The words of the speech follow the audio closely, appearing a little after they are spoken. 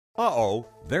Uh-oh,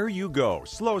 there you go,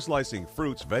 slow slicing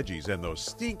fruits, veggies, and those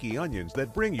stinky onions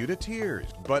that bring you to tears.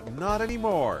 But not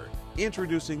anymore.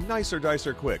 Introducing Nicer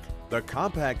Dicer Quick, the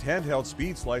compact handheld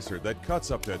speed slicer that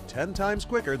cuts up to 10 times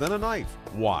quicker than a knife.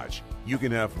 Watch, you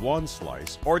can have one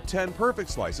slice or 10 perfect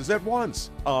slices at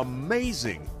once.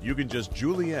 Amazing! You can just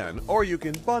julienne or you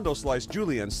can bundle slice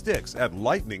julienne sticks at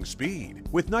lightning speed.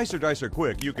 With Nicer Dicer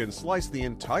Quick, you can slice the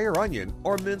entire onion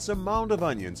or mince a mound of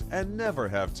onions and never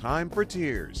have time for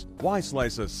tears. Why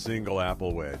slice a single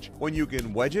apple wedge when you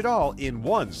can wedge it all in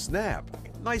one snap?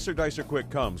 Nicer Dicer Quick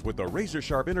comes with the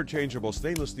razor-sharp interchangeable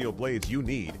stainless steel blades you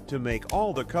need to make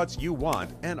all the cuts you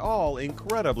want and all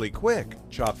incredibly quick.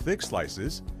 Chop thick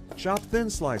slices, chop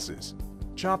thin slices,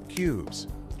 chop cubes,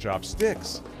 chop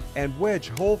sticks, and wedge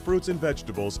whole fruits and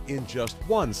vegetables in just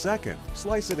 1 second.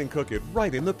 Slice it and cook it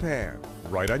right in the pan,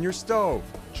 right on your stove.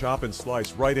 Chop and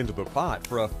slice right into the pot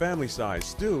for a family-sized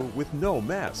stew with no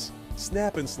mess.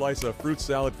 Snap and slice a fruit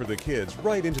salad for the kids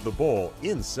right into the bowl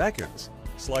in seconds.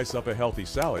 Slice up a healthy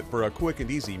salad for a quick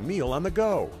and easy meal on the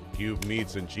go. Cube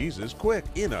meats and cheeses quick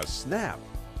in a snap.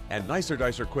 And Nicer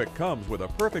Dicer Quick comes with a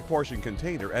perfect portion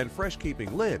container and fresh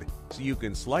keeping lid, so you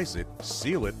can slice it,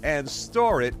 seal it, and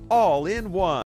store it all in one.